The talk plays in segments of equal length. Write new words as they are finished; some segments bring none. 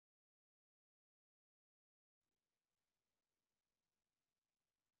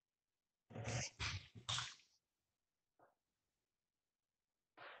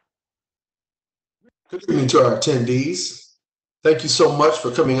Good evening to our attendees. Thank you so much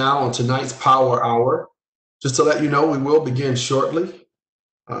for coming out on tonight's Power Hour. Just to let you know, we will begin shortly.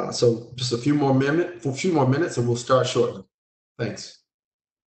 So just a few more minutes and we'll start shortly. Thanks.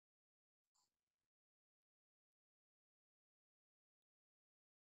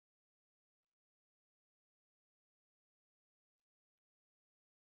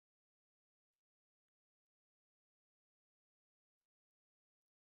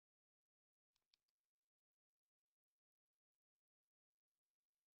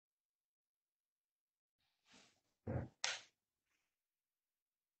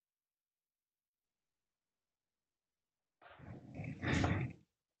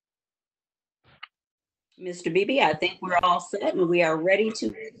 Mr. Beebe, I think we're all set and we are ready to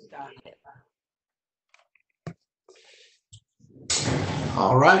get started.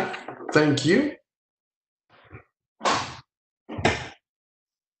 All right, thank you.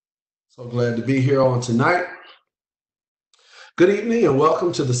 So glad to be here on tonight. Good evening and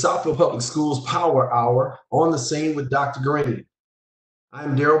welcome to the Southfield Public Schools Power Hour on the scene with Dr. Green.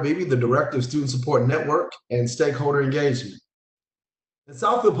 I'm Daryl Beebe, the Director of Student Support Network and Stakeholder Engagement. In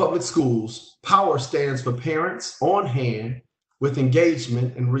Southfield Public Schools, POWER stands for Parents on Hand with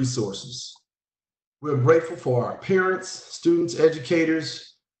Engagement and Resources. We're grateful for our parents, students,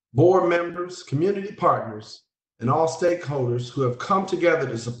 educators, board members, community partners, and all stakeholders who have come together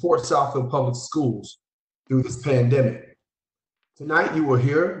to support Southfield Public Schools through this pandemic. Tonight, you will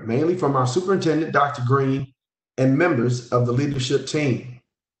hear mainly from our superintendent, Dr. Green, and members of the leadership team.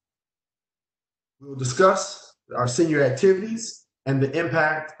 We will discuss our senior activities and the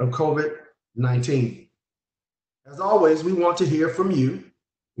impact of COVID-19. As always, we want to hear from you.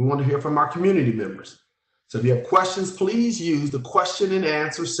 We want to hear from our community members. So if you have questions, please use the question and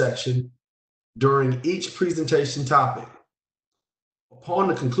answer section during each presentation topic. Upon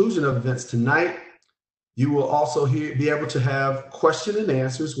the conclusion of events tonight, you will also be able to have question and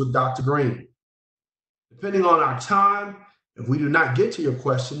answers with Dr. Green. Depending on our time, if we do not get to your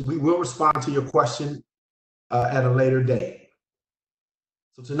question, we will respond to your question at a later date.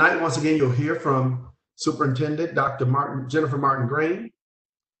 So tonight, once again, you'll hear from Superintendent Dr. Jennifer Martin Green,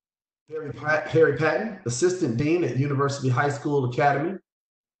 Harry Patton, Assistant Dean at University High School Academy,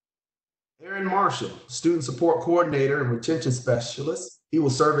 Aaron Marshall, Student Support Coordinator and Retention Specialist. He will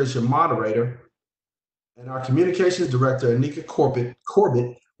serve as your moderator. And our Communications Director, Anika Corbett,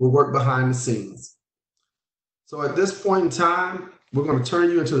 will work behind the scenes. So at this point in time, we're going to turn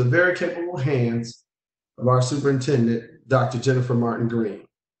you into the very capable hands of our Superintendent, Dr. Jennifer Martin Green.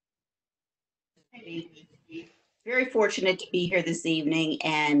 Very fortunate to be here this evening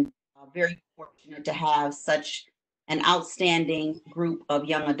and very fortunate to have such an outstanding group of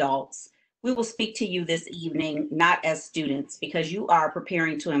young adults. We will speak to you this evening, not as students, because you are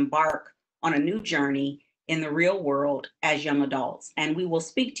preparing to embark on a new journey in the real world as young adults. And we will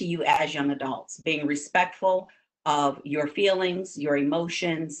speak to you as young adults, being respectful of your feelings, your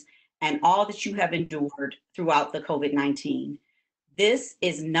emotions, and all that you have endured throughout the COVID-19. This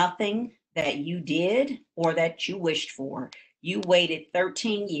is nothing that you did or that you wished for. You waited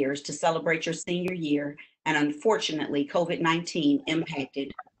 13 years to celebrate your senior year, and unfortunately, COVID-19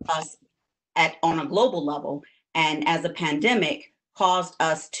 impacted us on a global level, and as a pandemic, caused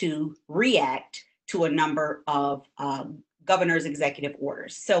us to react to a number of governor's executive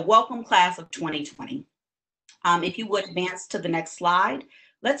orders. So welcome, class of 2020. If you would advance to the next slide,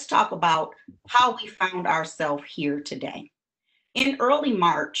 let's talk about how we found ourselves here today. In early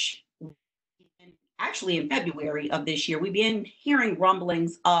March, actually in February of this year, we began hearing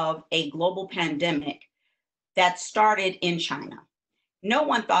rumblings of a global pandemic that started in China. No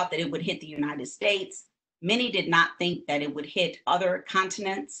one thought that it would hit the United States. Many did not think that it would hit other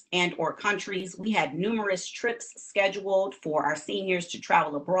continents and or countries. We had numerous trips scheduled for our seniors to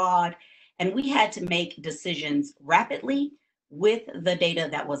travel abroad, and we had to make decisions rapidly with the data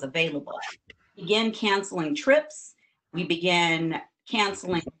that was available. We began canceling trips. We began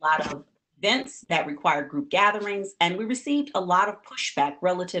canceling a lot of events that required group gatherings, and we received a lot of pushback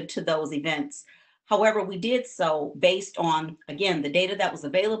relative to those events. However, we did so based on, again, the data that was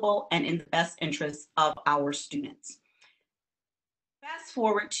available and in the best interest of our students. Fast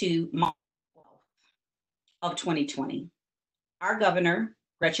forward to March 12th of 2020. Our governor,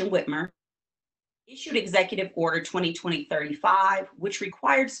 Gretchen Whitmer, issued Executive Order 2020-35, which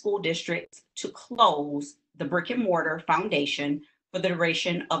required school districts to close the brick and mortar foundation for the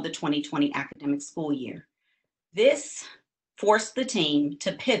duration of the 2020 academic school year. This forced the team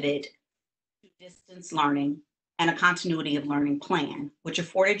to pivot to distance learning and a continuity of learning plan, which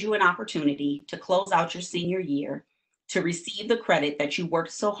afforded you an opportunity to close out your senior year, to receive the credit that you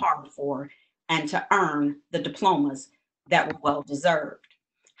worked so hard for, and to earn the diplomas that were well deserved.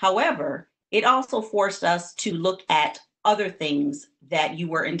 However, it also forced us to look at other things that you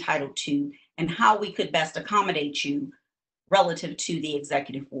were entitled to and how we could best accommodate you relative to the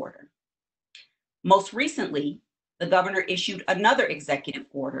executive order. Most recently, the governor issued another executive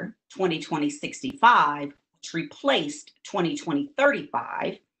order, 2020-65, which replaced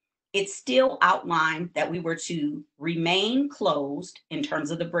 2020-35. It still outlined that we were to remain closed in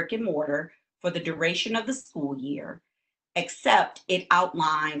terms of the brick and mortar for the duration of the school year, except it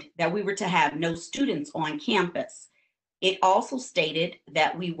outlined that we were to have no students on campus. It also stated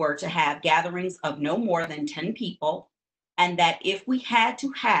that we were to have gatherings of no more than 10 people, and that if we had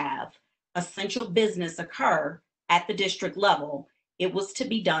to have essential business occur at the district level, it was to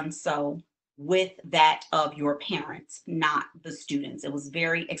be done so with that of your parents, not the students. It was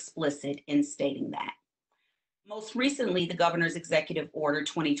very explicit in stating that. Most recently, the governor's executive order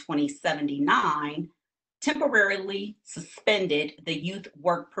 2020-79 temporarily suspended the youth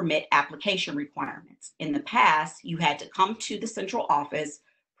work permit application requirements. In the past, you had to come to the central office,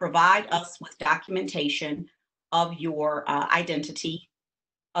 provide us with documentation of your identity,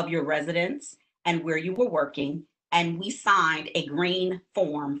 of your residence, and where you were working, and we signed a green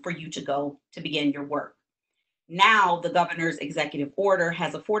form for you to go to begin your work. Now, the governor's executive order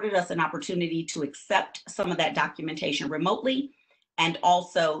has afforded us an opportunity to accept some of that documentation remotely, and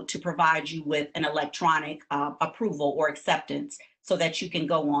also to provide you with an electronic approval or acceptance so that you can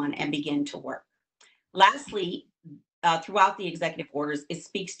go on and begin to work. Lastly, throughout the executive orders, it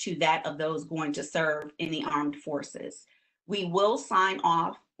speaks to that of those going to serve in the armed forces. We will sign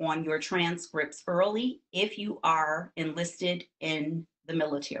off on your transcripts early if you are enlisted in the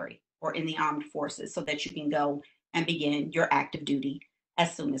military or in the armed forces, so that you can go and begin your active duty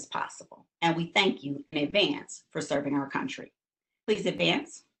as soon as possible. And we thank you in advance for serving our country. Please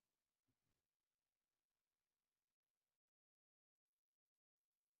advance.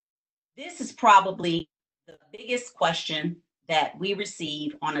 This is probably the biggest question that we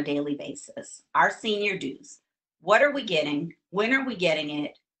receive on a daily basis. Our senior dues. What are we getting? When are we getting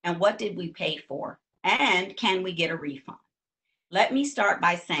it? And what did we pay for? And can we get a refund? Let me start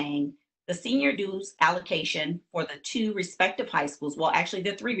by saying the senior dues allocation for the two respective high schools, well, actually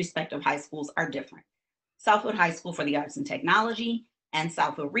the three respective high schools, are different. Southfield High School for the Arts and Technology and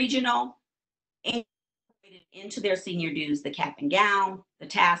Southfield Regional incorporated into their senior dues the cap and gown, the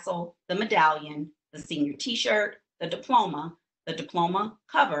tassel, the medallion, the senior t-shirt, the diploma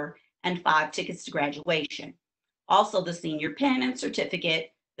cover, and 5 tickets to graduation. Also the senior pin and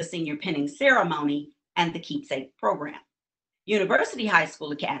certificate, the senior pinning ceremony, and the keepsake program. University High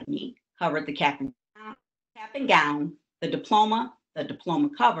School Academy covered the cap and gown, the diploma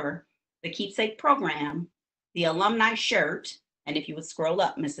cover, the keepsake program, the alumni shirt, and if you would scroll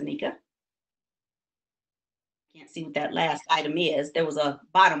up, Miss Anika. Can't see what that last item is. There was a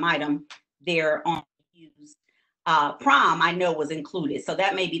bottom item there on use. Prom, I know, was included. So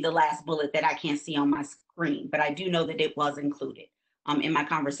that may be the last bullet that I can't see on my screen, but I do know that it was included in my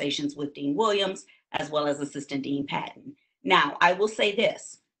conversations with Dean Williams, as well as Assistant Dean Patton. Now, I will say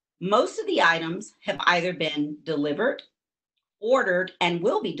this. Most of the items have either been delivered, ordered, and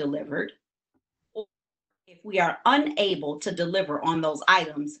will be delivered. Or if we are unable to deliver on those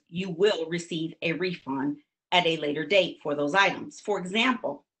items, you will receive a refund at a later date for those items. For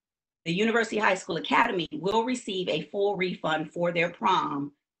example, the University High School Academy will receive a full refund for their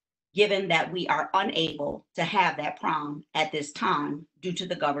prom, given that we are unable to have that prom at this time due to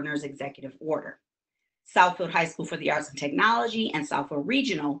the governor's executive order. Southfield High School for the Arts and Technology and Southfield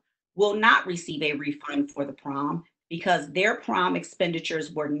Regional will not receive a refund for the prom because their prom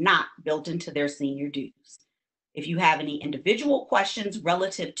expenditures were not built into their senior dues. If you have any individual questions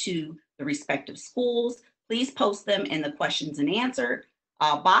relative to the respective schools, please post them in the questions and answer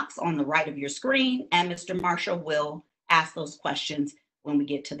box on the right of your screen, and Mr. Marshall will ask those questions when we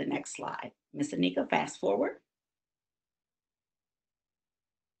get to the next slide. Ms. Anika, fast forward.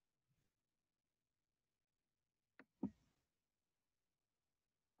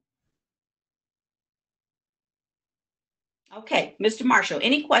 Okay, Mr. Marshall,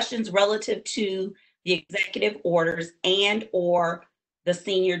 any questions relative to the executive orders and or the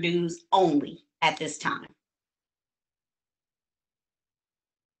senior dues only at this time?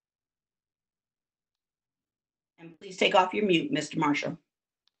 And please take off your mute, Mr. Marshall.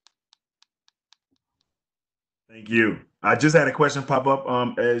 Thank you. I just had a question pop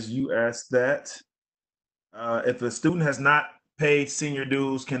up as you asked that. If a student has not paid senior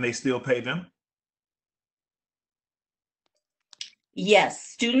dues, can they still pay them? Yes,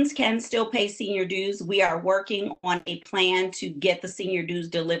 students can still pay senior dues. We are working on a plan to get the senior dues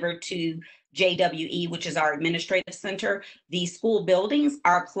delivered to JWE, which is our administrative center. The school buildings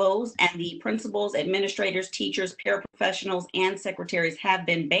are closed, and the principals, administrators, teachers, paraprofessionals, and secretaries have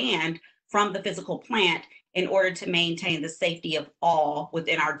been banned from the physical plant in order to maintain the safety of all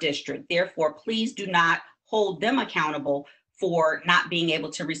within our district. Therefore, please do not hold them accountable for not being able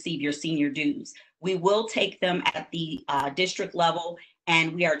to receive your senior dues. We will take them at the district level,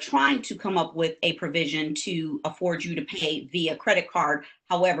 and we are trying to come up with a provision to afford you to pay via credit card.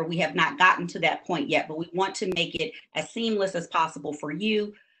 However, we have not gotten to that point yet, but we want to make it as seamless as possible for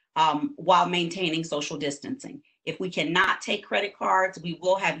you while maintaining social distancing. If we cannot take credit cards, we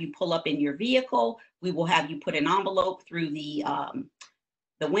will have you pull up in your vehicle. We will have you put an envelope through the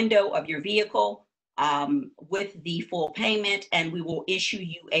window of your vehicle with the full payment, and we will issue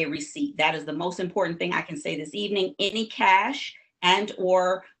you a receipt. That is the most important thing I can say this evening. Any cash and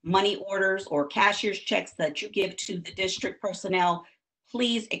or money orders or cashier's checks that you give to the district personnel,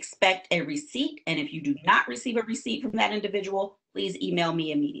 please expect a receipt. And if you do not receive a receipt from that individual, please email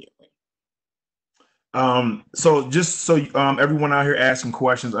me immediately. So just so everyone out here asking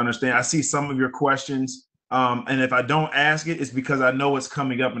questions, understand, I see some of your questions. And if I don't ask it, it's because I know it's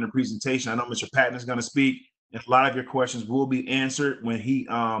coming up in the presentation. I know Mr. Patton is going to speak, and a lot of your questions will be answered when he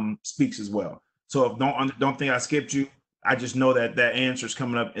speaks as well. So don't think I skipped you. I just know that that answer is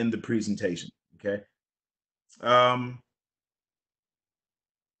coming up in the presentation. Okay.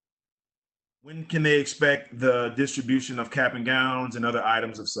 When can they expect the distribution of cap and gowns and other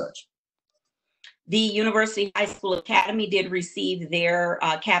items of such? The University High School Academy did receive their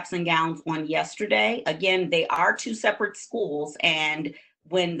caps and gowns on yesterday. Again, they are two separate schools, and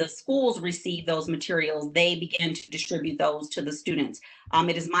when the schools receive those materials, they begin to distribute those to the students.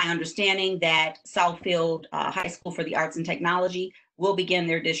 It is my understanding that Southfield High School for the Arts and Technology will begin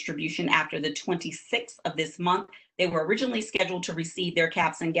their distribution after the 26th of this month. They were originally scheduled to receive their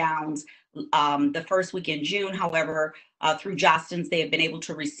caps and gowns the first week in June. However, through Jostens, they have been able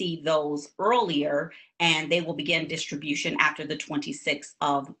to receive those earlier, and they will begin distribution after the 26th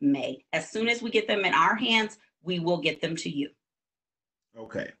of May. As soon as we get them in our hands, we will get them to you.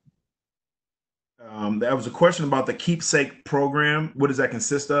 Okay. There was a question about the keepsake program. What does that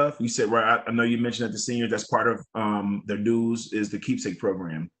consist of? You said, right, I know you mentioned that the seniors, that's part of their dues is the keepsake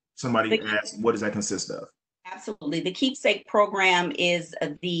program. Somebody asked, what does that consist of? Absolutely. The Keepsake program is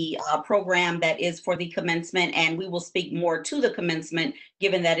the program that is for the commencement, and we will speak more to the commencement,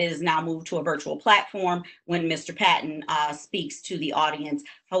 given that it is now moved to a virtual platform when Mr. Patton speaks to the audience.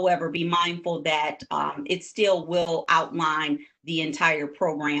 However, be mindful that it still will outline the entire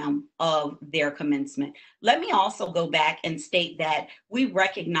program of their commencement. Let me also go back and state that we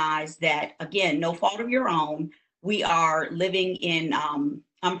recognize that, again, no fault of your own, we are living in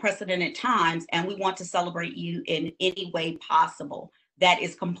unprecedented times, and we want to celebrate you in any way possible that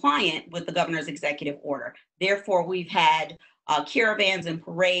is compliant with the governor's executive order. Therefore, we've had caravans and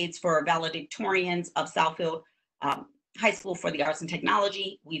parades for valedictorians of Southfield High School for the Arts and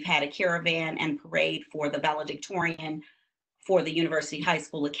Technology. We've had a caravan and parade for the valedictorian for the University High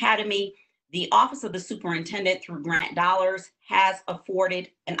School Academy. The Office of the Superintendent, through grant dollars, has afforded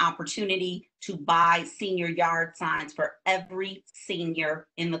an opportunity to buy senior yard signs for every senior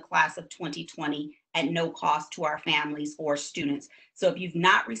in the class of 2020 at no cost to our families or students. So if you've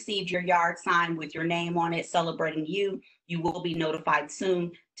not received your yard sign with your name on it celebrating you, you will be notified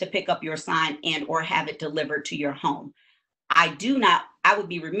soon to pick up your sign and or have it delivered to your home. I would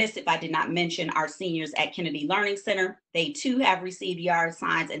be remiss if I did not mention our seniors at Kennedy Learning Center. They too have received yard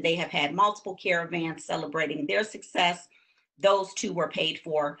signs, and they have had multiple caravans celebrating their success. Those two were paid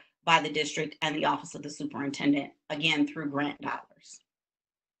for by the district and the Office of the Superintendent, again, through grant dollars.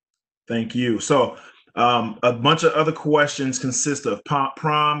 Thank you. So a bunch of other questions consist of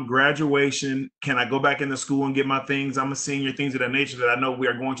prom, graduation. Can I go back into school and get my things? I'm a senior, things of that nature that I know we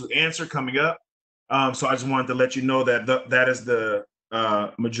are going to answer coming up. So I just wanted to let you know that that is the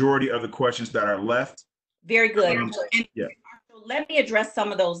majority of the questions that are left. Very good. Yeah. Let me address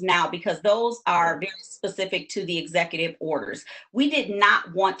some of those now, because those are very specific to the executive orders. We did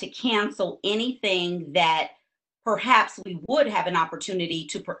not want to cancel anything that perhaps we would have an opportunity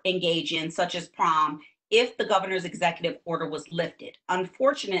to engage in, such as prom, if the governor's executive order was lifted.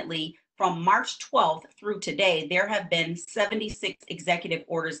 Unfortunately, from March 12th through today, there have been 76 executive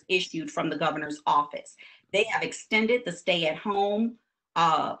orders issued from the governor's office. They have extended the stay-at-home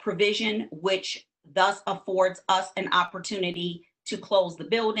provision, which thus affords us an opportunity to close the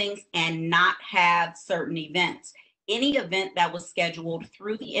buildings and not have certain events. Any event that was scheduled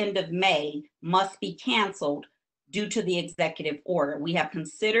through the end of May must be canceled due to the executive order. We have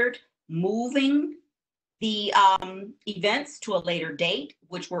considered moving the events to a later date,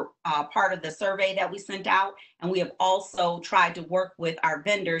 which were part of the survey that we sent out. And we have also tried to work with our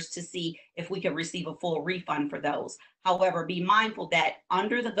vendors to see if we could receive a full refund for those. However, be mindful that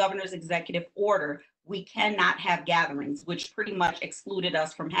under the governor's executive order, we cannot have gatherings, which pretty much excluded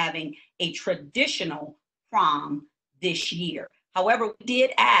us from having a traditional prom this year. However, we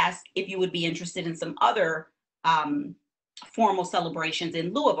did ask if you would be interested in some other formal celebrations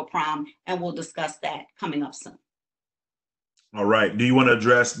in lieu of a prom, and we'll discuss that coming up soon. All right. Do you want to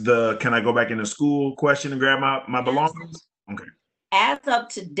address the can I go back into school question and grab my belongings? Okay. As of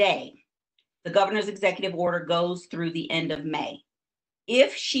today, the governor's executive order goes through the end of May.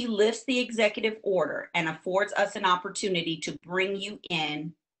 If she lifts the executive order and affords us an opportunity to bring you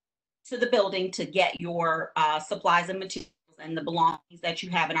in to the building to get your supplies and materials and the belongings that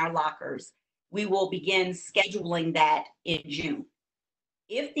you have in our lockers, we will begin scheduling that in June.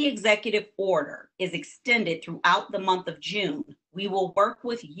 If the executive order is extended throughout the month of June, we will work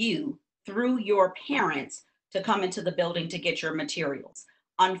with you through your parents to come into the building to get your materials.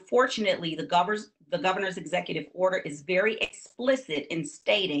 Unfortunately, the governor's executive order is very explicit in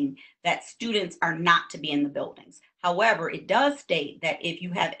stating that students are not to be in the buildings. However, it does state that if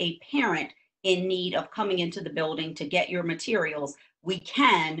you have a parent in need of coming into the building to get your materials, we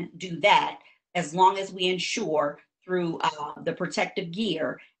can do that as long as we ensure through the protective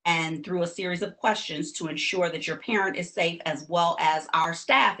gear and through a series of questions to ensure that your parent is safe as well as our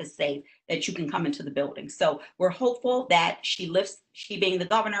staff is safe, that you can come into the building. So we're hopeful that she being the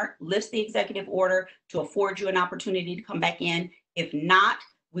governor, lifts the executive order to afford you an opportunity to come back in. If not,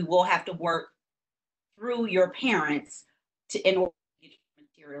 we will have to work through your parents in order to get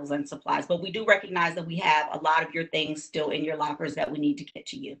your materials and supplies. But we do recognize that we have a lot of your things still in your lockers that we need to get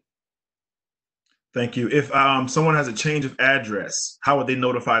to you. Thank you. If someone has a change of address, how would they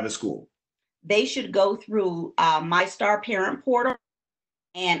notify the school? They should go through My Star Parent Portal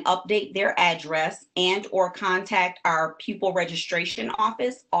and update their address and or contact our pupil registration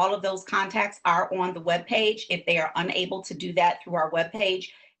office. All of those contacts are on the webpage. If they are unable to do that through our webpage,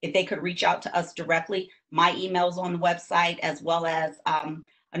 if they could reach out to us directly, my email's on the website as well as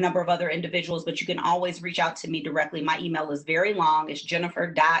a number of other individuals, but you can always reach out to me directly. My email is very long. It's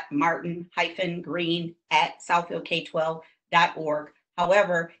jennifer.martin-green@southfieldk12.org.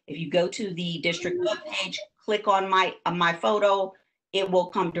 However, if you go to the district webpage, click on my photo, it will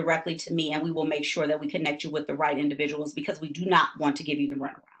come directly to me, and we will make sure that we connect you with the right individuals because we do not want to give you the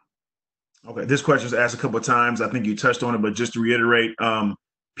runaround. Okay, this question was asked a couple of times. I think you touched on it, but just to reiterate,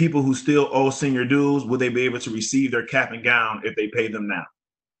 people who still owe senior dues, will they be able to receive their cap and gown if they pay them now?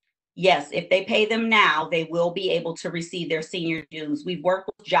 Yes, if they pay them now, they will be able to receive their senior dues. We've worked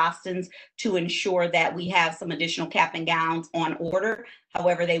with Jostens to ensure that we have some additional cap and gowns on order.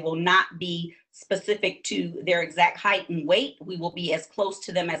 However, they will not be specific to their exact height and weight. We will be as close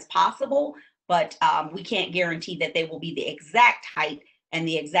to them as possible, but we can't guarantee that they will be the exact height and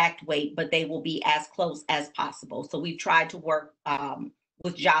the exact weight, but they will be as close as possible. So we've tried to work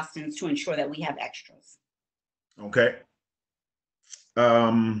with Jostens to ensure that we have extras. Okay.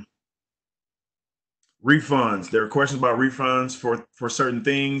 Refunds. There are questions about refunds for certain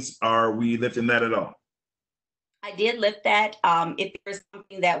things. Are we lifting that at all? I did lift that. If there's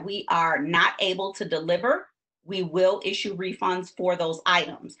something that we are not able to deliver, we will issue refunds for those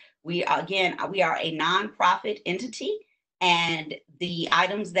items. We are a nonprofit entity, and the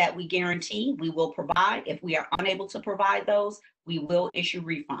items that we guarantee we will provide. If we are unable to provide those, we will issue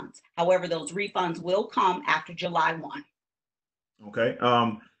refunds. However, those refunds will come after July 1. Okay.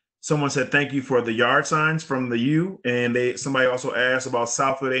 Someone said thank you for the yard signs from the U, and somebody also asked about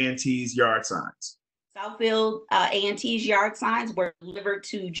Southfield A&T's yard signs. Southfield A&T's yard signs were delivered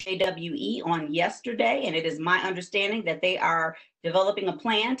to JWE on yesterday, and it is my understanding that they are developing a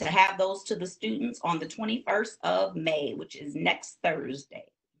plan to have those to the students on the 21st of May, which is next Thursday.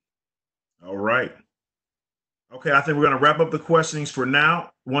 All right. Okay, I think we're going to wrap up the questionings for now.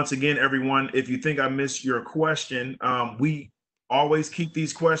 Once again, everyone, if you think I missed your question, we always keep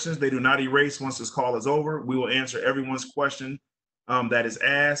these questions. They do not erase once this call is over. We will answer everyone's question that is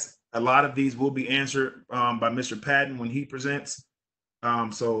asked. A lot of these will be answered by Mr. Patton when he presents.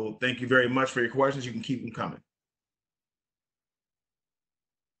 So thank you very much for your questions. You can keep them coming.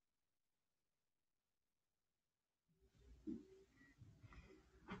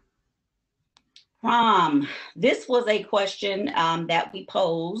 This was a question that we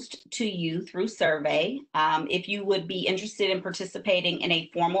posed to you through survey. If you would be interested in participating in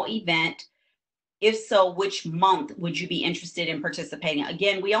a formal event, if so, which month would you be interested in participating?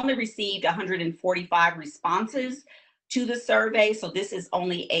 Again, we only received 145 responses to the survey, so this is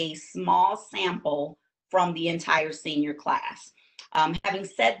only a small sample from the entire senior class. Having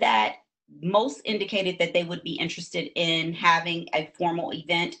said that, most indicated that they would be interested in having a formal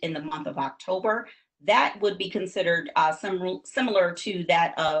event in the month of October. That would be considered similar to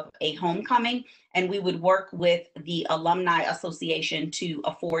that of a homecoming, and we would work with the Alumni Association to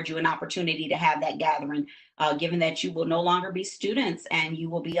afford you an opportunity to have that gathering, given that you will no longer be students and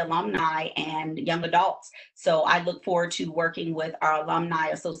you will be alumni and young adults. So I look forward to working with our Alumni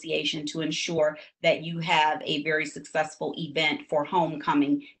Association to ensure that you have a very successful event for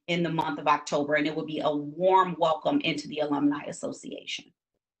homecoming in the month of October, and it will be a warm welcome into the Alumni Association.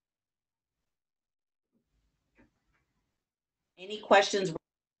 Any questions?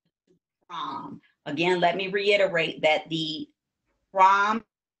 Prom. Again, let me reiterate that the prom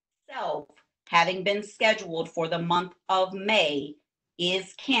itself, having been scheduled for the month of May,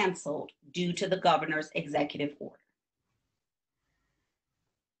 is canceled due to the governor's executive order.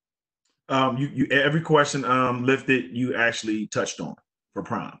 Every question lifted, you actually touched on for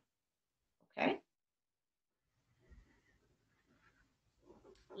prom. Okay.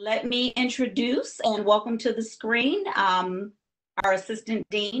 Let me introduce and welcome to the screen our Assistant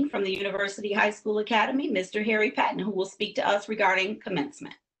Dean from the University High School Academy, Mr. Harry Patton, who will speak to us regarding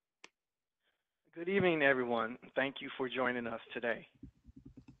commencement. Good evening, everyone. Thank you for joining us today.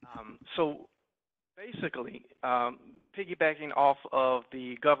 So basically, piggybacking off of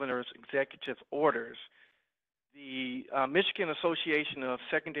the governor's executive orders, the Michigan Association of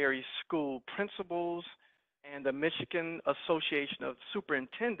Secondary School Principals and the Michigan Association of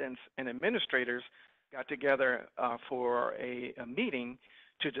Superintendents and Administrators got together for a meeting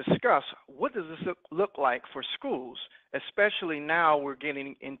to discuss what does this look like for schools, especially now we're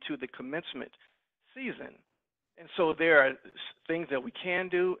getting into the commencement season. And so there are things that we can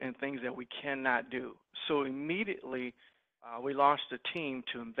do and things that we cannot do. So immediately we launched a team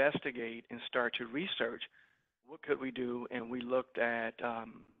to investigate and start to research what could we do, and we looked at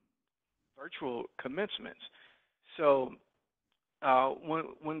virtual commencements. So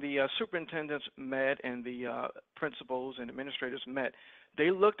when the superintendents met and the principals and administrators met, they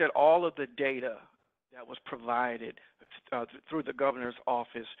looked at all of the data that was provided through the governor's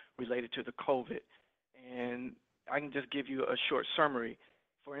office related to the COVID. And I can just give you a short summary.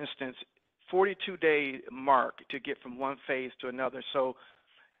 For instance, 42-day mark to get from one phase to another. So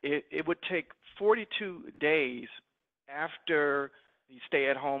it would take 42 days after the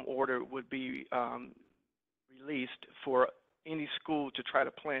stay-at-home order would be released for any school to try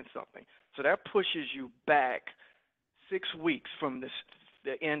to plan something. So that pushes you back 6 weeks from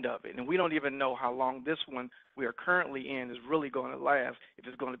the end of it. And we don't even know how long this one we are currently in is really going to last, if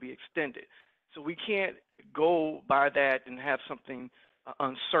it's going to be extended. So we can't go by that and have something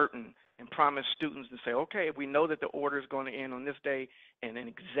uncertain and promise students to say, okay, we know that the order is going to end on this day, and in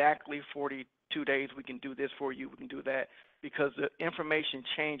exactly 42 days we can do this for you, we can do that, because the information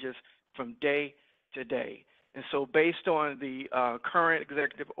changes from day to day. And so based on the current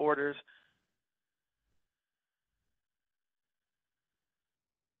executive orders,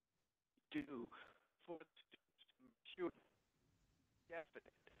 do for the students to make sure definite,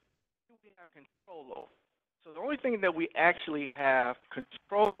 do we have control over? So the only thing that we actually have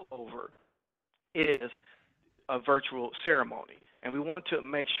control over is a virtual ceremony, and we want to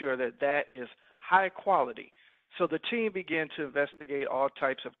make sure that that is high quality. So the team began to investigate all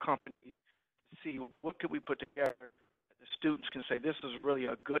types of companies to see what could we put together that the students can say, this is really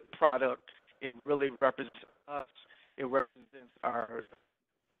a good product. It really represents us. It represents our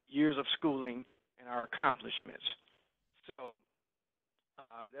years of schooling and our accomplishments. So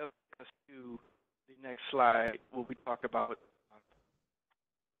that will get us to the next slide where we talk about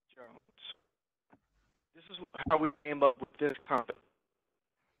Jones. This is how we came up with this company.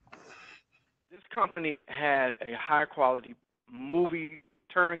 This company had a high quality movie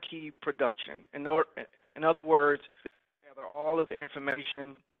turnkey production. In other words, they gather all of the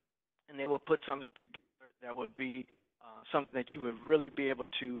information and they will put something together that would be something that you would really be able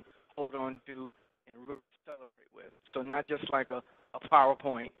to hold on to and really celebrate with. So not just like a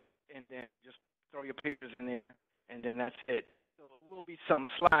PowerPoint and then just throw your pictures in there and then that's it. So there will be some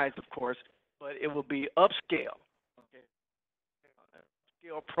slides, of course, but it will be upscale. Okay,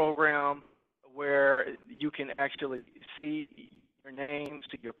 upscale program where you can actually see your name,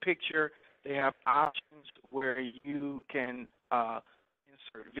 see your picture. They have options where you can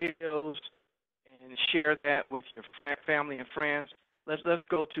insert videos and share that with your family and friends. Let's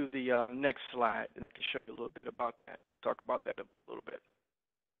go to the next slide and I can show you a little bit about that. Talk about that a little bit.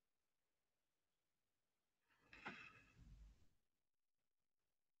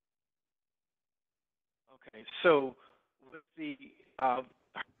 Okay, so with the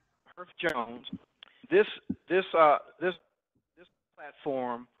Herff Jones, this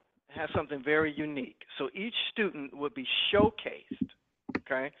platform has something very unique. So each student would be showcased.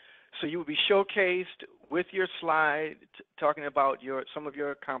 Okay, so you would be showcased with your slide, talking about some of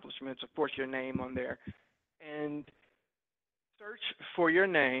your accomplishments. Of course, your name on there, and search for your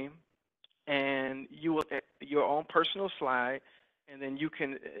name, and you will your own personal slide, and then you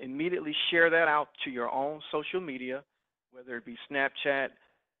can immediately share that out to your own social media, whether it be Snapchat,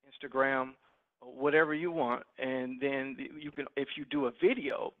 Instagram, or whatever you want. And then you can, if you do a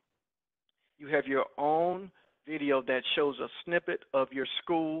video, you have your own video that shows a snippet of your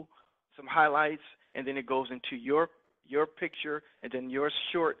school, some highlights, and then it goes into your picture, and then your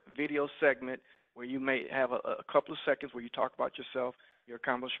short video segment where you may have a couple of seconds where you talk about yourself, your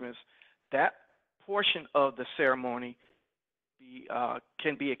accomplishments. That portion of the ceremony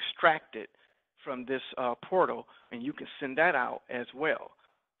can be extracted from this portal, and you can send that out as well.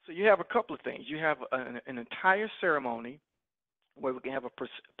 So you have a couple of things. You have an entire ceremony where we can have a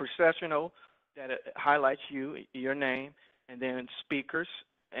processional that highlights your name, and then speakers.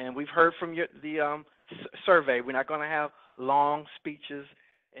 And we've heard from the survey. We're not going to have long speeches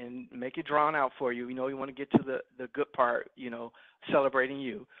and make it drawn out for you. You know, you want to get to the good part, celebrating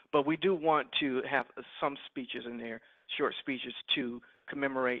you. But we do want to have some speeches in there, short speeches to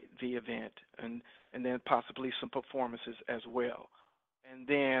commemorate the event, and then possibly some performances as well. And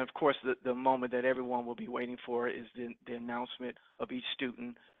then, of course, the moment that everyone will be waiting for is the announcement of each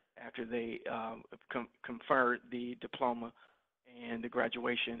student after they confer the diploma and the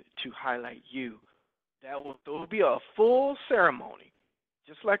graduation, to highlight you. That will be a full ceremony.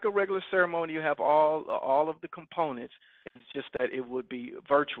 Just like a regular ceremony, you have all of the components. It's just that it would be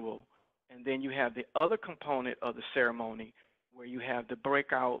virtual. And then you have the other component of the ceremony where you have the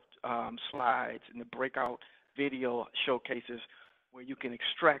breakout slides and the breakout video showcases where you can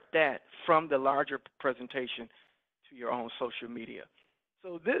extract that from the larger presentation to your own social media.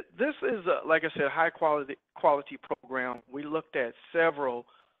 So this is, like I said, a high quality program. We looked at several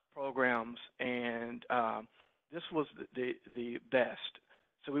programs, and this was the best.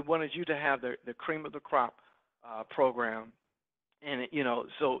 So we wanted you to have the cream of the crop program, and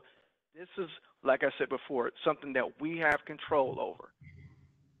so this is, like I said before, something that we have control over.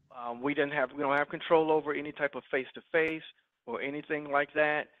 We don't have control over any type of face-to-face or anything like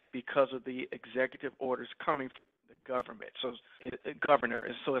that because of the executive orders coming from the government. So governor,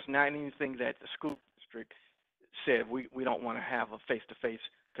 so it's not anything that the school district said we don't want to have a face-to-face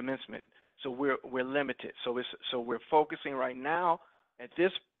commencement. So we're limited. So we're focusing right now at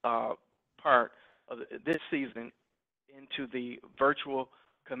this part of this season into the virtual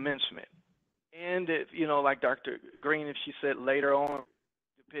commencement. And if, like Dr. Green, if she said later on,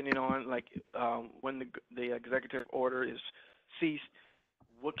 depending on when the executive order is ceased,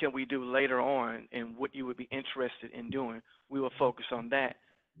 what can we do later on, and what you would be interested in doing, we will focus on that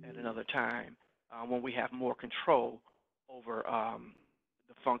at another time when we have more control over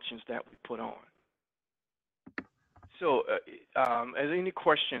the functions that we put on. So, are there any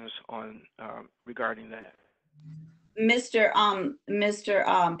questions on regarding that? Mr.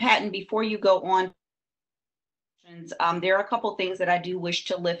 Patton, before you go on, there are a couple things that I do wish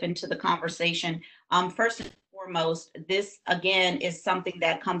to lift into the conversation. First and foremost, this again is something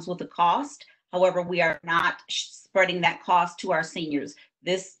that comes with a cost. However, we are not spreading that cost to our seniors.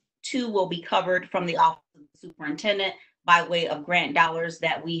 This too will be covered from the Office of the Superintendent by way of grant dollars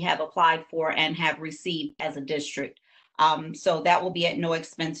that we have applied for and have received as a district. So that will be at no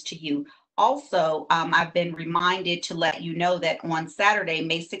expense to you. Also, I've been reminded to let you know that on Saturday,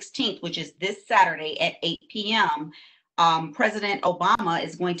 May 16th, which is this Saturday at 8 p.m., President Obama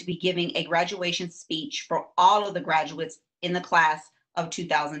is going to be giving a graduation speech for all of the graduates in the class of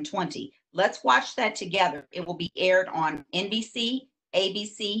 2020. Let's watch that together. It will be aired on NBC,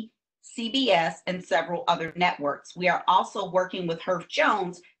 ABC, CBS, and several other networks. We are also working with Herff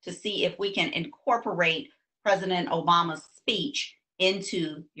Jones to see if we can incorporate President Obama's speech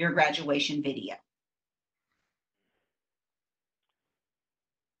into your graduation video.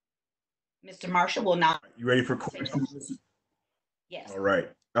 Mr. Marshall will now. You ready for questions? Yes. All right.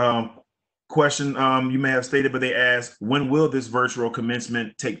 Question you may have stated, but they asked, when will this virtual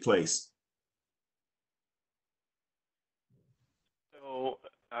commencement take place? So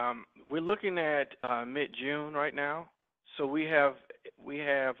we're looking at mid-June right now. So we have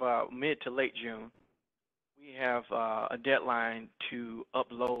mid to late June. We have a deadline to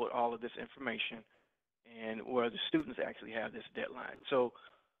upload all of this information, and where the students actually have this deadline. So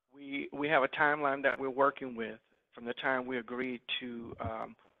we have a timeline that we're working with from the time we agreed to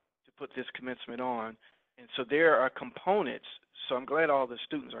put this commencement on, And so there are components. So I'm glad all the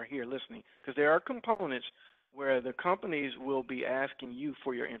students are here listening, because there are components where the companies will be asking you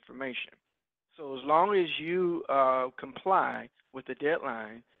for your information. So as long as you comply with the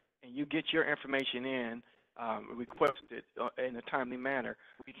deadline and you get your information in, requested in a timely manner,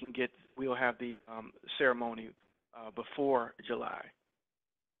 we'll have the ceremony before July.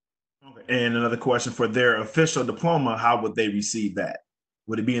 Okay. And another question, for their official diploma, how would they receive that?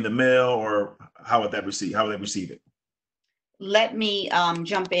 Would it be in the mail, or how would they receive it? Let me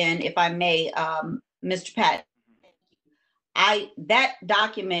jump in, if I may, Mr. Pat. That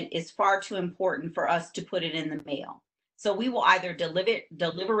document is far too important for us to put it in the mail. So we will either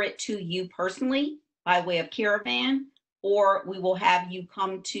deliver it to you personally by way of caravan, or we will have you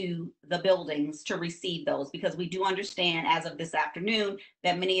come to the buildings to receive those, because we do understand as of this afternoon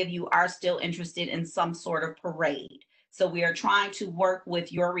that many of you are still interested in some sort of parade. So we are trying to work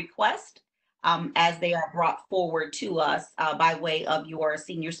with your request as they are brought forward to us by way of your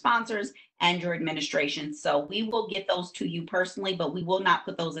senior sponsors and your administration. So we will get those to you personally, but we will not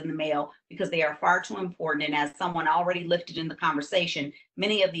put those in the mail because they are far too important. And as someone already lifted in the conversation,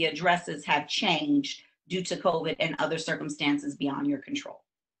 many of the addresses have changed due to COVID and other circumstances beyond your control.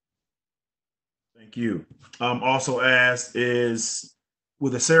 Thank you. Also asked is,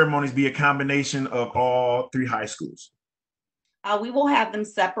 will the ceremonies be a combination of all 3 high schools? We will have them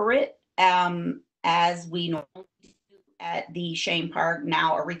separate as we normally do at the Shane Park,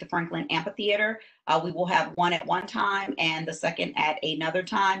 now Aretha Franklin Amphitheater. We will have one at one time and the second at another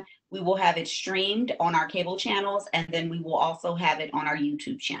time. We will have it streamed on our cable channels, and then we will also have it on our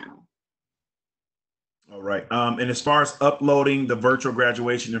YouTube channel. All right. And as far as uploading the virtual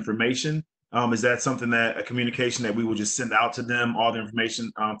graduation information, is that something that a communication that we will just send out to them, all the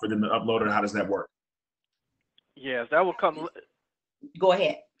information for them to upload, or how does that work? Yes, that will come. Go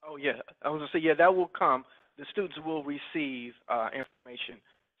ahead. Oh, yeah. I was going to say, yeah, that will come. The students will receive information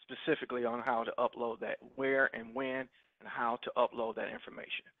specifically on how to upload that, where and when, and how to upload that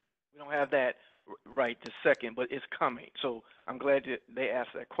information. We don't have that right this second, but it's coming. So I'm glad that they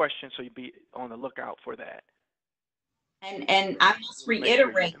asked that question, so you'll be on the lookout for that. And I must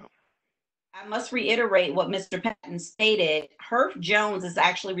reiterate, what Mr. Patton stated. Herff Jones is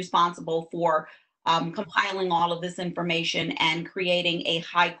actually responsible for compiling all of this information and creating a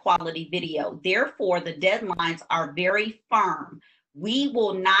high quality video. Therefore, the deadlines are very firm. We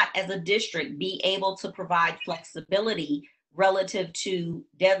will not, as a district, be able to provide flexibility relative to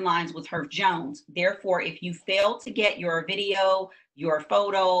deadlines with Herff Jones. Therefore, if you fail to get your video, your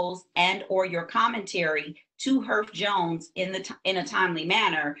photos, and or your commentary to Herff Jones in a timely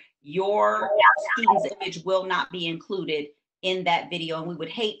manner, your student's image will not be included in that video, and we would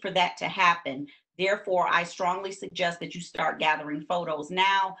hate for that to happen. Therefore, I strongly suggest that you start gathering photos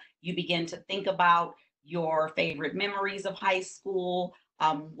now. You begin to think about your favorite memories of high school,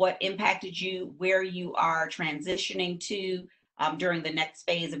 what impacted you, where you are transitioning to during the next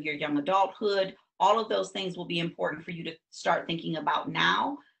phase of your young adulthood. All of those things will be important for you to start thinking about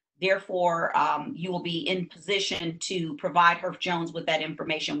now. Therefore, you will be in position to provide Herff Jones with that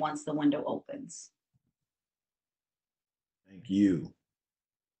information once the window opens. Thank you.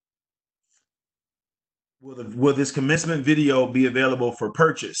 Will this commencement video be available for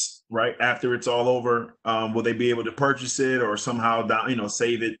purchase right after it's all over? Will they be able to purchase it or somehow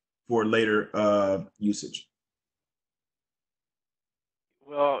save it for later usage?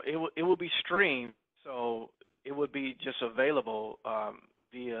 Well, it will be streamed, so it would be just available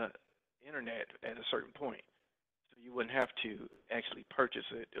via internet at a certain point. So you wouldn't have to actually purchase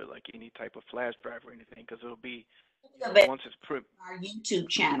it or like any type of flash drive or anything, because it'll be once it's our YouTube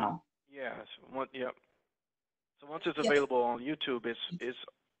channel. Yes. Yep. So once it's available on YouTube,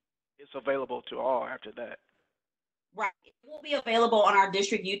 it's available to all after that. Right. It will be available on our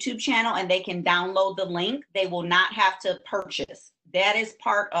district YouTube channel, and they can download the link. They will not have to purchase. That is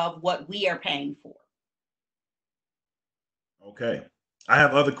part of what we are paying for. Okay. I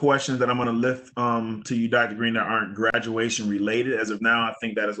have other questions that I'm going to lift to you, Dr. Green, that aren't graduation related. As of now, I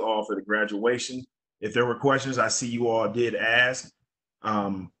think that is all for the graduation. If there were questions I see you all did ask,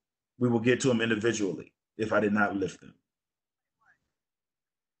 we will get to them individually if I did not lift them.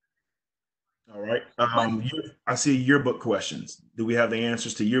 All right. I see yearbook questions. Do we have the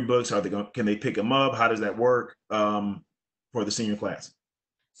answers to yearbooks? Can they pick them up? How does that work for the senior class?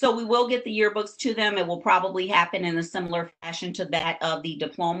 So we will get the yearbooks to them. It will probably happen in a similar fashion to that of the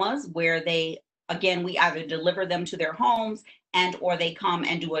diplomas, where we either deliver them to their homes and or they come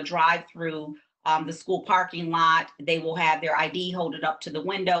and do a drive-through the school parking lot. They will have their ID holded up to the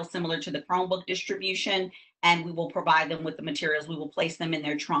window, similar to the Chromebook distribution, and we will provide them with the materials. We will place them in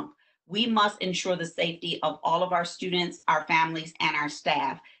their trunk. We must ensure the safety of all of our students, our families, and our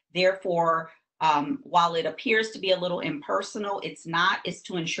staff. Therefore, while it appears to be a little impersonal, it's not. It's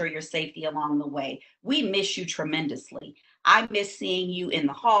to ensure your safety along the way. We miss you tremendously. I miss seeing you in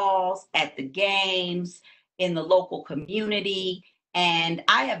the halls, at the games, in the local community. And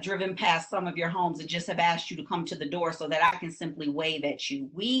I have driven past some of your homes and just have asked you to come to the door so that I can simply wave at you.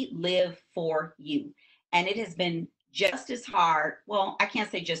 We live for you. And it has been just as hard. Well, I can't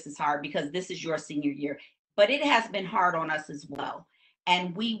say just as hard because this is your senior year, but it has been hard on us as well.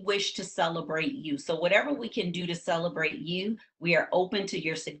 And we wish to celebrate you. So whatever we can do to celebrate you, we are open to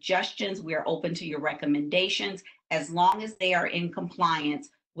your suggestions. We are open to your recommendations, as long as they are in compliance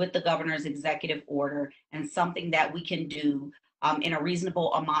with the governor's executive order and something that we can do in a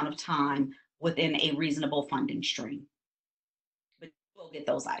reasonable amount of time within a reasonable funding stream. But we'll get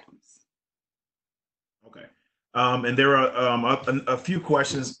those items. Okay. And there are a few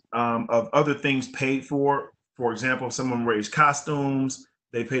questions of other things paid for. For example, if someone raised costumes,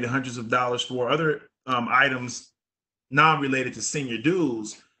 they paid hundreds of dollars for other items non-related to senior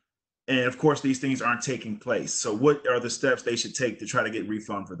dues. And of course, these things aren't taking place. So what are the steps they should take to try to get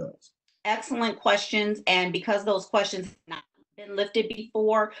refund for those? Excellent questions. And because those questions have not been lifted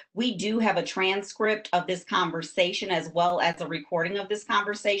before, we do have a transcript of this conversation as well as a recording of this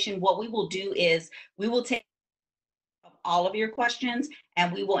conversation. What we will do is we will take all of your questions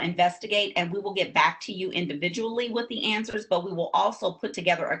and we will investigate and we will get back to you individually with the answers, but we will also put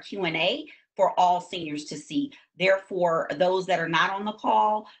together a Q&A for all seniors to see. Therefore, those that are not on the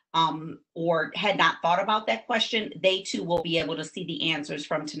call or had not thought about that question, they too will be able to see the answers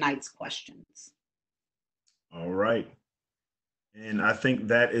from tonight's questions. All right. And I think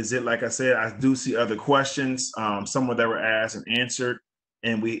that is it. Like I said, I do see other questions, some that were asked and answered,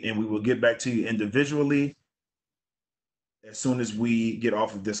 and we will get back to you individually as soon as we get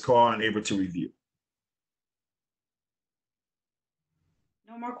off of this call and able to review.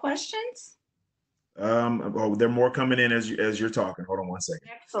 No more questions? Oh, there are more coming in as you're talking. Hold on one second.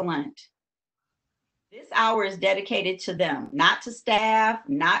 Excellent. This hour is dedicated to them, not to staff,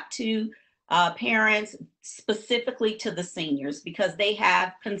 not to parents, specifically to the seniors, because they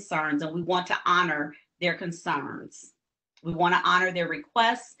have concerns and we want to honor their concerns. We want to honor their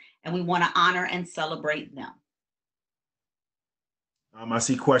requests and we want to honor and celebrate them. I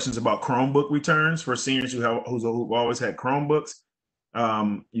see questions about Chromebook returns for seniors who've always had Chromebooks.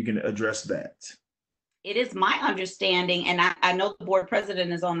 You can address that. It is my understanding, and I know the board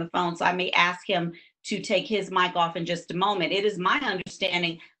president is on the phone, so I may ask him to take his mic off in just a moment. It is my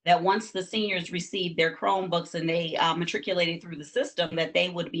understanding that once the seniors receive their Chromebooks and they matriculated through the system, that they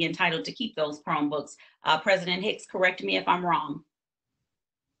would be entitled to keep those Chromebooks. President Hicks, correct me if I'm wrong.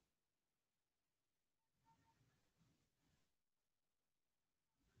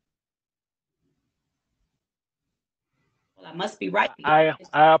 Well, I must be right. I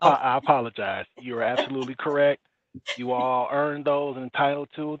apologize. You are absolutely correct. You all earned those and entitled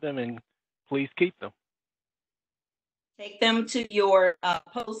to them, and please keep them. Take them to your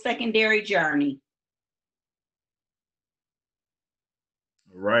post-secondary journey.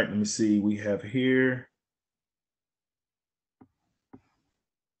 All right, let me see. We have here.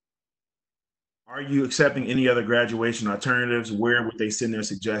 Are you accepting any other graduation alternatives? Where would they send their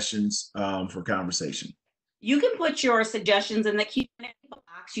suggestions for conversation? You can put your suggestions in the Q&A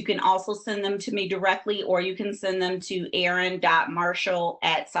box. You can also send them to me directly, or you can send them to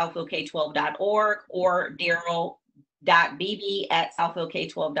aaron.marshall@southfieldk12.org or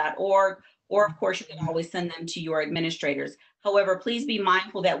daryl.bb@southfieldk12.org. Or of course, you can always send them to your administrators. However, please be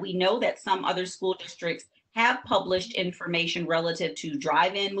mindful that we know that some other school districts have published information relative to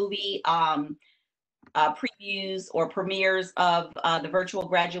drive-in movie previews or premieres of the virtual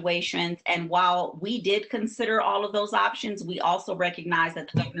graduations. And while we did consider all of those options, we also recognize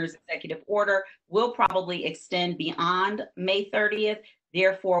that the governor's executive order will probably extend beyond May 30th.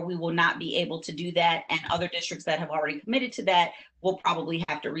 Therefore, we will not be able to do that. And other districts that have already committed to that will probably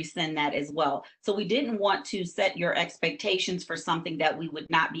have to rescind that as well. So we didn't want to set your expectations for something that we would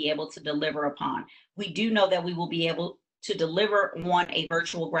not be able to deliver upon. We do know that we will be able to deliver on a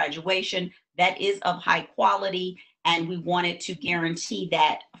virtual graduation that is of high quality, and we wanted to guarantee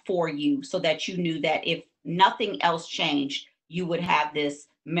that for you so that you knew that if nothing else changed, you would have this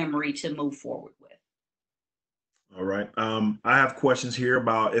memory to move forward with. All right. I have questions here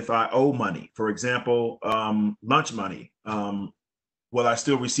about if I owe money, for example, lunch money. Will I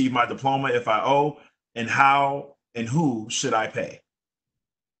still receive my diploma if I owe, and how and who should I pay?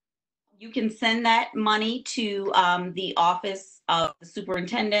 You can send that money to the office of the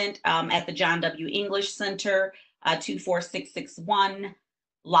superintendent at the John W. English Center, 24661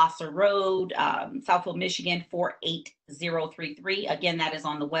 Losser Road, Southfield, Michigan 48033. Again, that is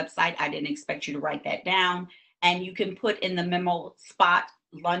on the website. I didn't expect you to write that down. And you can put in the memo spot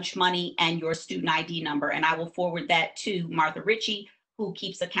lunch money and your student ID number. And I will forward that to Martha Ritchie, who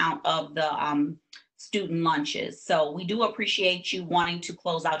keeps account of the student lunches. So we do appreciate you wanting to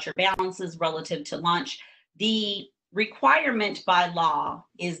close out your balances relative to lunch. The requirement by law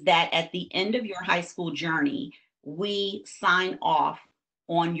is that at the end of your high school journey, we sign off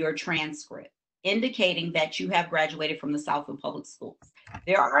on your transcript, indicating that you have graduated from the Southfield Public Schools.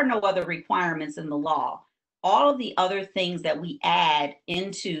 There are no other requirements in the law. All of the other things that we add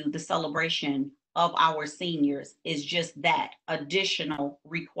into the celebration of our seniors is just that additional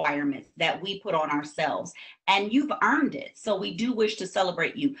requirement that we put on ourselves. And you've earned it. So we do wish to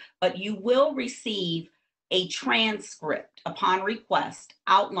celebrate you, but you will receive a transcript upon request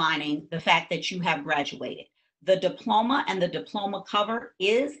outlining the fact that you have graduated. The diploma and the diploma cover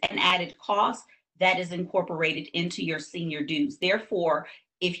is an added cost that is incorporated into your senior dues. Therefore,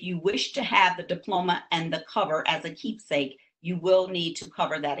 if you wish to have the diploma and the cover as a keepsake, you will need to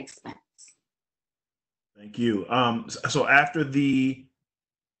cover that expense. Thank you. So after the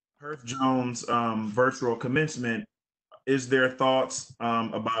Perth Jones virtual commencement, is there thoughts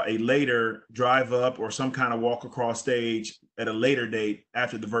about a later drive up or some kind of walk across stage at a later date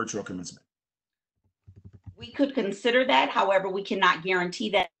after the virtual commencement? We could consider that. However, we cannot guarantee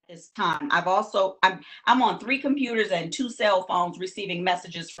that at this time. I'm on 3 computers and 2 cell phones receiving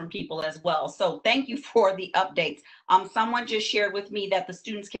messages from people as well. So thank you for the updates. Someone just shared with me that the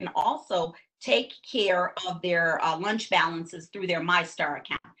students can also take care of their lunch balances through their MyStar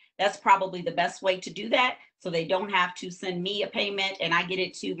account. That's probably the best way to do that, so they don't have to send me a payment and I get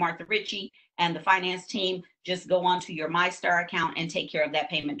it to Martha Ritchie and the finance team. Just go onto your MyStar account and take care of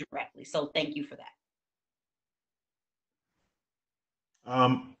that payment directly. So thank you for that.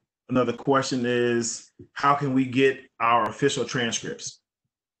 Another question is, how can we get our official transcripts?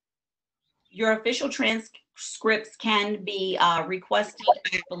 Your official transcripts can be requested.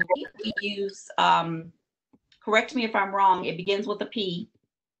 I believe we use, correct me if I'm wrong, it begins with a P.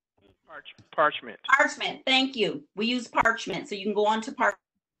 Parchment. Parchment, thank you. We use Parchment. So you can go on to Parchment,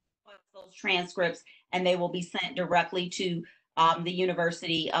 those transcripts, and they will be sent directly to the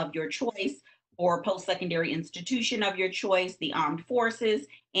university of your choice or post-secondary institution of your choice, the armed forces,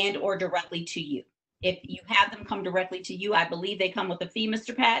 and or directly to you. If you have them come directly to you, I believe they come with a fee,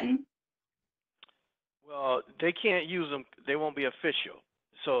 Mr. Patton. Well, they can't use them. They won't be official.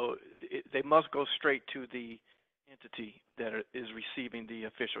 So they must go straight to the entity that is receiving the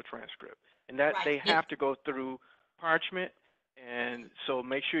official transcript. And that Right. they have to go through Parchment. And so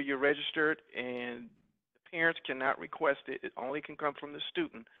make sure you're registered, and the parents cannot request it. It only can come from the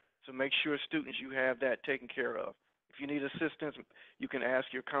student. So make sure, students, you have that taken care of. If you need assistance, you can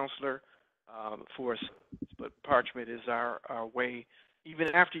ask your counselor for assistance, but Parchment is our way.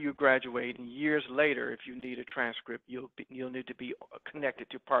 Even after you graduate and years later, if you need a transcript, you'll need to be connected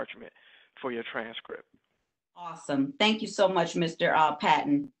to Parchment for your transcript. Awesome. Thank you so much, Mr.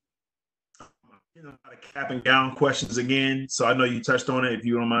 Patton. You know, the cap and gown questions again. So I know you touched on it. If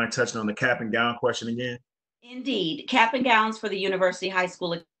you don't mind touching on the cap and gown question again. Indeed. Cap and gowns for the University High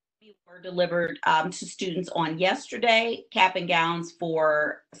School Academy were delivered to students on yesterday. Cap and gowns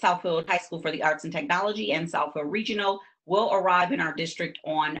for Southfield High School for the Arts and Technology and Southfield Regional will arrive in our district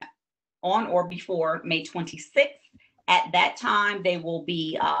on or before May 26th. At that time, they will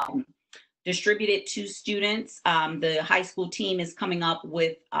be distributed to students. The high school team is coming up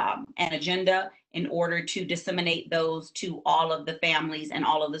with an agenda in order to disseminate those to all of the families and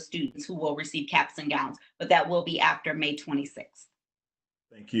all of the students who will receive caps and gowns, but that will be after May 26th.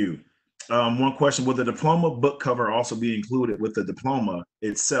 Thank you. One question, will the diploma book cover also be included with the diploma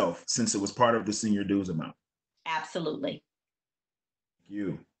itself since it was part of the senior dues amount? Absolutely. Thank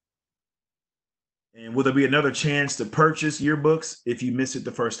you. And will there be another chance to purchase yearbooks if you missed it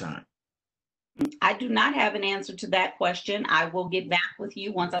the first time? I do not have an answer to that question. I will get back with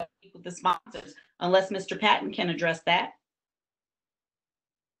you once I speak with the sponsors, unless Mr. Patton can address that.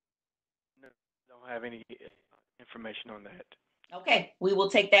 No, don't have any information on that. Okay, we will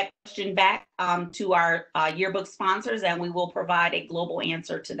take that question back to our yearbook sponsors, and we will provide a global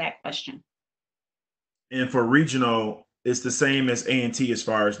answer to that question. And for regional, it's the same as A&T as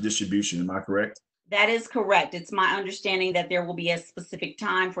far as distribution. Am I correct? That is correct. It's my understanding that there will be a specific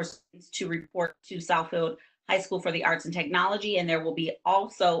time for students to report to Southfield High School for the Arts and Technology, and there will be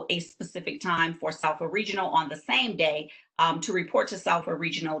also a specific time for Southfield Regional on the same day to report to Southfield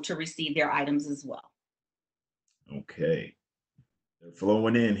Regional to receive their items as well. Okay. They're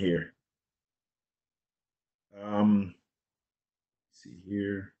flowing in here. see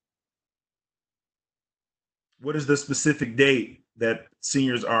here. What is the specific date that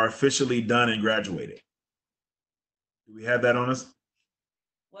seniors are officially done and graduated? Do we have that on us?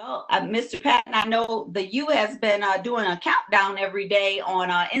 Well, Mr. Patton, I know the U has been doing a countdown every day on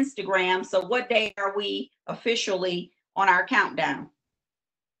Instagram. So what day are we officially on our countdown?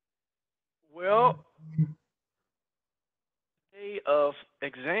 Well, day of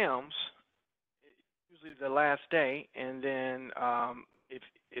exams, usually the last day, and then if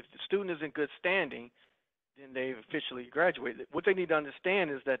the student is in good standing, then they've officially graduated. What they need to understand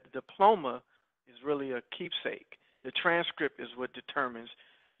is that the diploma is really a keepsake. The transcript is what determines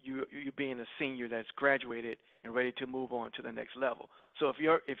you being a senior that's graduated and ready to move on to the next level. So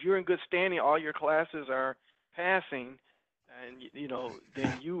if you're in good standing, all your classes are passing, and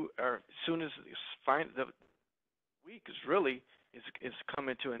then you are, as soon as the week is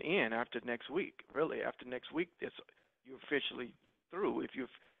coming to an end after next week. Really, after next week, you're officially through if you've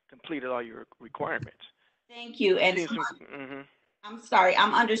completed all your requirements. Thank you. And so I'm sorry,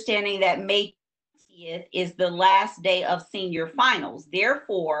 I'm understanding that May 20th is the last day of senior finals.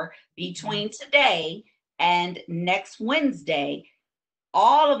 Therefore, between today and next Wednesday,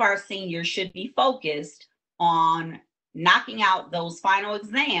 all of our seniors should be focused on knocking out those final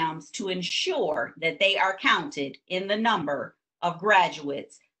exams to ensure that they are counted in the number of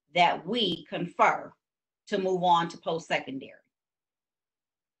graduates that we confer to move on to post-secondary.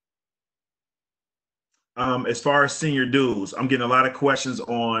 As far as senior dues, I'm getting a lot of questions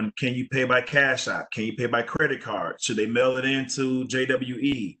on, can you pay by Cash App? Can you pay by credit card? Should they mail it into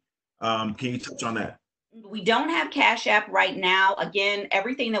JWE? Can you touch on that? We don't have Cash App right now. Again,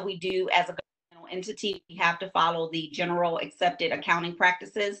 everything that we do as a governmental entity, we have to follow the general accepted accounting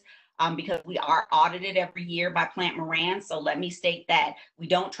practices because we are audited every year by Plant Moran. So let me state that we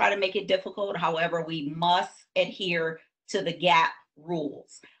don't try to make it difficult. However, we must adhere to the GAAP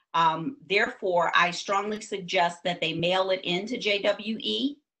rules. Therefore, I strongly suggest that they mail it into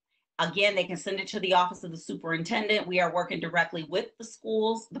JWE. Again, they can send it to the office of the superintendent. We are working directly with the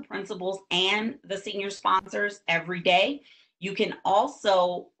schools, the principals, and the senior sponsors every day. You can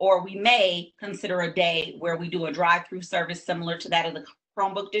also, or we may consider a day where we do a drive-through service similar to that of the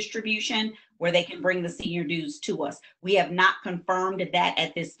Chromebook distribution, where they can bring the senior dues to us. We have not confirmed that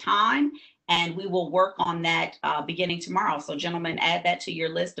at this time, and we will work on that beginning tomorrow. So gentlemen, add that to your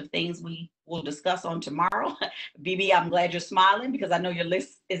list of things we will discuss on tomorrow. BB, I'm glad you're smiling because I know your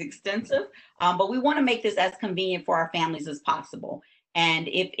list is extensive, but we want to make this as convenient for our families as possible. And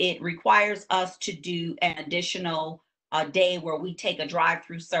if it requires us to do an additional day where we take a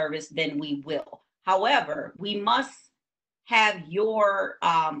drive-through service, then we will. However, we must have your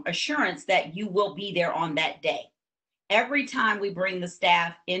assurance that you will be there on that day. Every time we bring the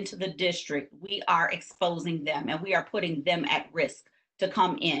staff into the district, we are exposing them and we are putting them at risk to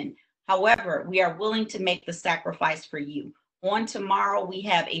come in. However, we are willing to make the sacrifice for you. On tomorrow, we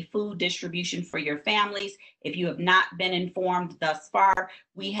have a food distribution for your families. If you have not been informed thus far,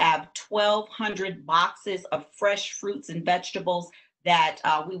 we have 1,200 boxes of fresh fruits and vegetables that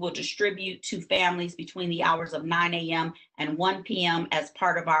we will distribute to families between the hours of 9 a.m. and 1 p.m. as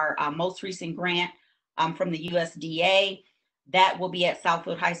part of our most recent grant from the USDA. That will be at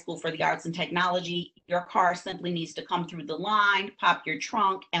Southfield High School for the Arts and Technology. Your car simply needs to come through the line, pop your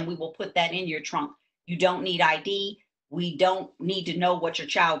trunk, and we will put that in your trunk. You don't need ID. We don't need to know what your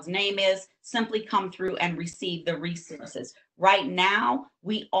child's name is. Simply come through and receive the resources. Right now,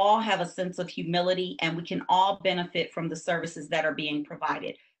 we all have a sense of humility and we can all benefit from the services that are being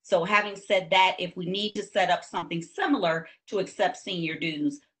provided. So having said that, if we need to set up something similar to accept senior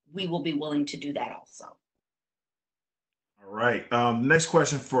dues, we will be willing to do that also. All right. Next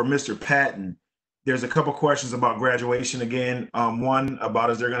question for Mr. Patton. There's a couple questions about graduation again. One about,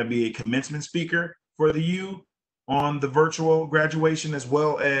 is there going to be a commencement speaker for the U on the virtual graduation, as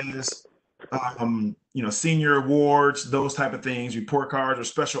well as senior awards, those type of things, report cards or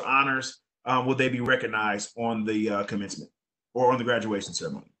special honors? Will they be recognized on the commencement or on the graduation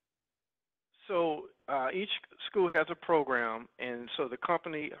ceremony? So each school has a program, and so the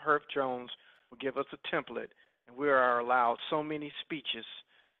company, Herb Jones, will give us a template, and we are allowed so many speeches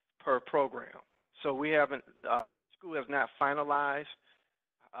per program. So we haven't, school has not finalized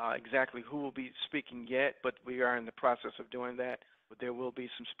exactly who will be speaking yet, but we are in the process of doing that. But there will be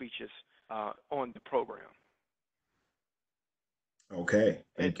some speeches on the program. Okay,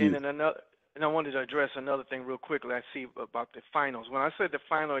 thank you. And I wanted to address another thing real quickly. I see about the finals. When I said the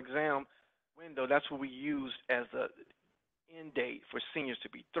final exam window, that's what we used as the end date for seniors to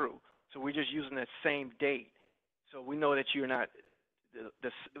be through. So we're just using that same date. So we know that you're not,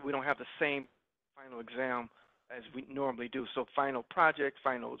 we don't have the same final exam as we normally do. So final projects,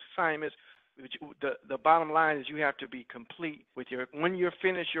 final assignments. The bottom line is you have to be complete with when you're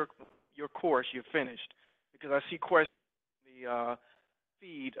finished your course, you're finished. Because I see questions in the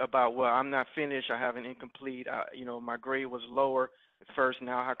feed about, well, I'm not finished, I have an incomplete, my grade was lower at first,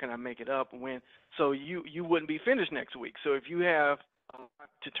 now how can I make it up? So you wouldn't be finished next week. So if you have a lot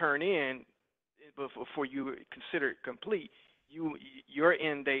to turn in before you consider it complete, your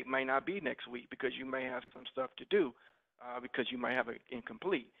end date may not be next week because you may have some stuff to do because you might have it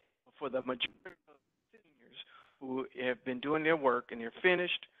incomplete. For the majority of seniors who have been doing their work and they're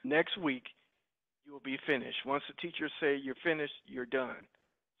finished, next week you will be finished. Once the teachers say you're finished, you're done.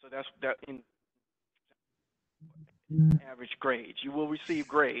 So that's that in average grades. You will receive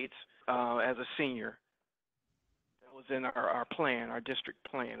grades as a senior. That was in our plan, our district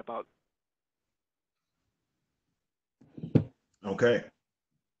plan about. Okay.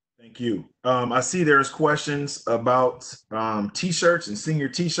 Thank you. I see there's questions about T-shirts and senior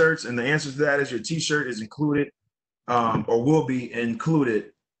T-shirts, and the answer to that is your T-shirt is included or will be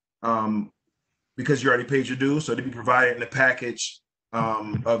included because you already paid your dues, so to be provided in the package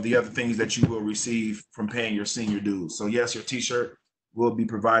of the other things that you will receive from paying your senior dues. So yes, your T-shirt will be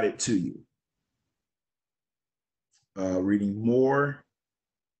provided to you. Reading more.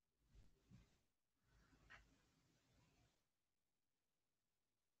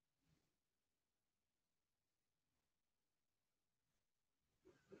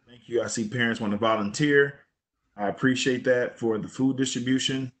 Thank you. I see parents want to volunteer. I appreciate that for the food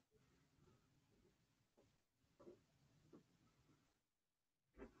distribution.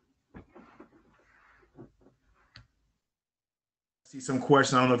 I see some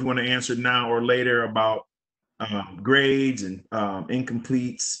questions. I don't know if you want to answer now or later about grades and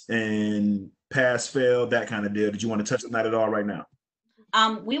incompletes and pass, fail, that kind of deal. Did you want to touch on that at all right now?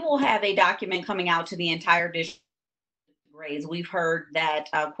 We will have a document coming out to the entire district grades. We've heard that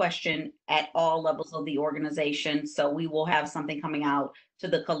question at all levels of the organization. So we will have something coming out to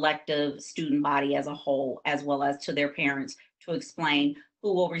the collective student body as a whole, as well as to their parents to explain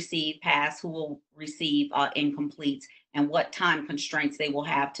who will receive pass, who will receive incompletes, and what time constraints they will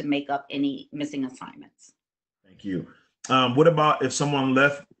have to make up any missing assignments. Thank you. What about if someone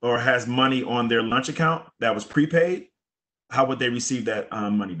left or has money on their lunch account that was prepaid? How would they receive that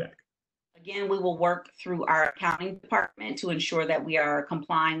money back? Again, we will work through our accounting department to ensure that we are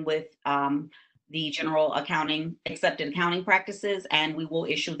complying with the general accepted accounting practices, and we will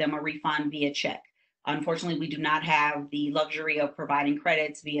issue them a refund via check. Unfortunately, we do not have the luxury of providing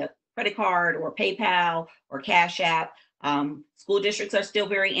credits via credit card or PayPal or Cash App. School districts are still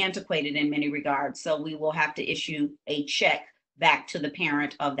very antiquated in many regards, so we will have to issue a check back to the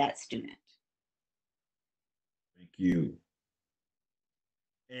parent of that student. Thank you.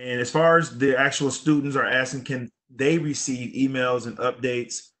 And as far as the actual students are asking, can they receive emails and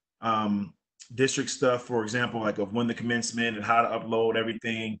updates, district stuff, for example, like of when the commencement and how to upload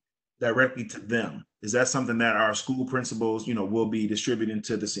everything directly to them? Is that something that our school principals, will be distributing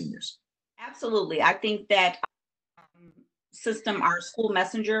to the seniors? Absolutely. I think that system, our school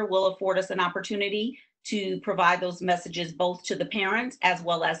messenger, will afford us an opportunity to provide those messages both to the parents as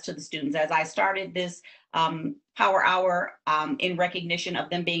well as to the students. As I started this Power Hour in recognition of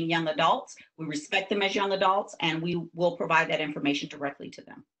them being young adults, we respect them as young adults, and we will provide that information directly to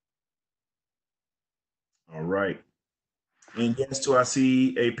them. All right. And yes, too, I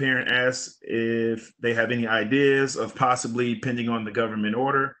see a parent ask if they have any ideas of possibly, pending on the government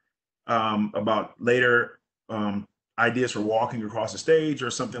order, about later ideas for walking across the stage or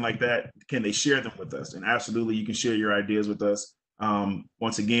something like that. Can they share them with us? And absolutely, you can share your ideas with us.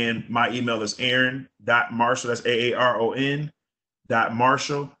 Once again, my email is aaron.marshall, that's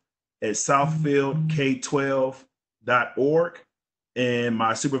aaron.marshall@southfieldk12.org. And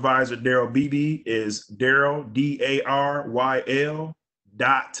my supervisor, Daryl Beebe, is Daryl, DARYL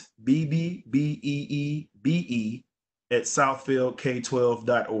 .BBBEEBE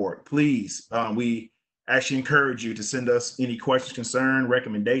 @southfieldk12.org. Please, we actually encourage you to send us any questions, concern,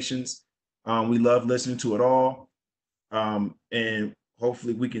 recommendations. We love listening to it all. And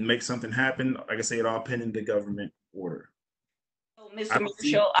hopefully we can make something happen. Like I say, it all pending the government order. So, Mr.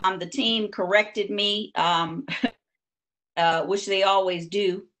 Marshall, the team corrected me, which they always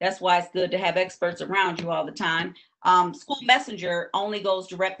do. That's why it's good to have experts around you all the time. School messenger only goes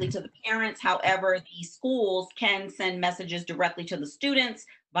directly to the parents. However, the schools can send messages directly to the students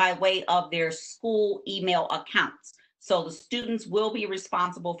by way of their school email accounts. So the students will be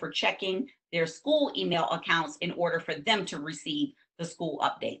responsible for checking their school email accounts in order for them to receive the school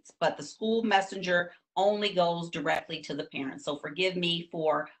updates. But the school messenger only goes directly to the parents. So forgive me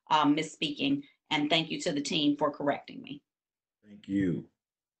for misspeaking And thank you to the team for correcting me. Thank you.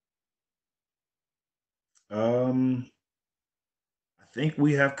 I think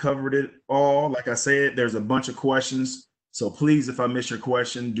we have covered it all. Like I said, there's a bunch of questions. So please, if I miss your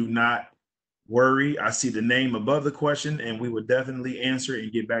question, do not worry. I see the name above the question, and we will definitely answer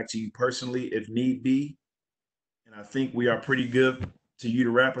and get back to you personally if need be. And I think we are pretty good to you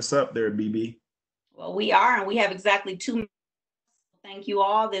to wrap us up there, BB. Well, we are, and we have exactly 2 minutes. Thank you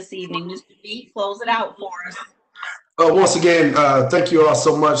all this evening. Mr. B, close it out for us. Once again, thank you all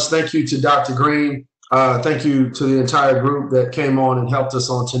so much. Thank you to Dr. Green. Thank you to the entire group that came on and helped us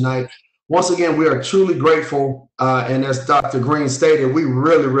on tonight. Once again, we are truly grateful. And as Dr. Green stated, we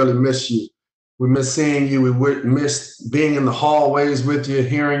really, really miss you. We miss seeing you. We miss being in the hallways with you,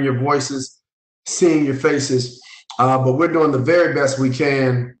 hearing your voices, seeing your faces. But we're doing the very best we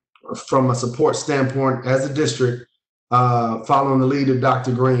can from a support standpoint as a district, following the lead of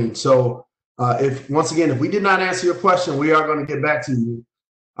Dr. Green. So if we did not answer your question, we are going to get back to you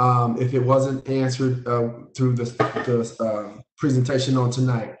if it wasn't answered through the presentation on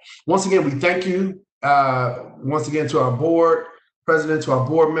tonight. Once again, we thank you once again to our board president, to our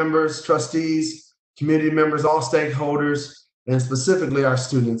board members, trustees, community members, all stakeholders, and specifically our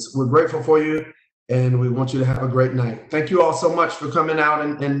students. We're grateful for you, and we want you to have a great night. Thank you all so much for coming out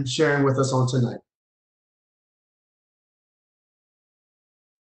and sharing with us on tonight.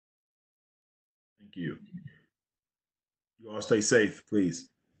 Thank you. You all stay safe, please.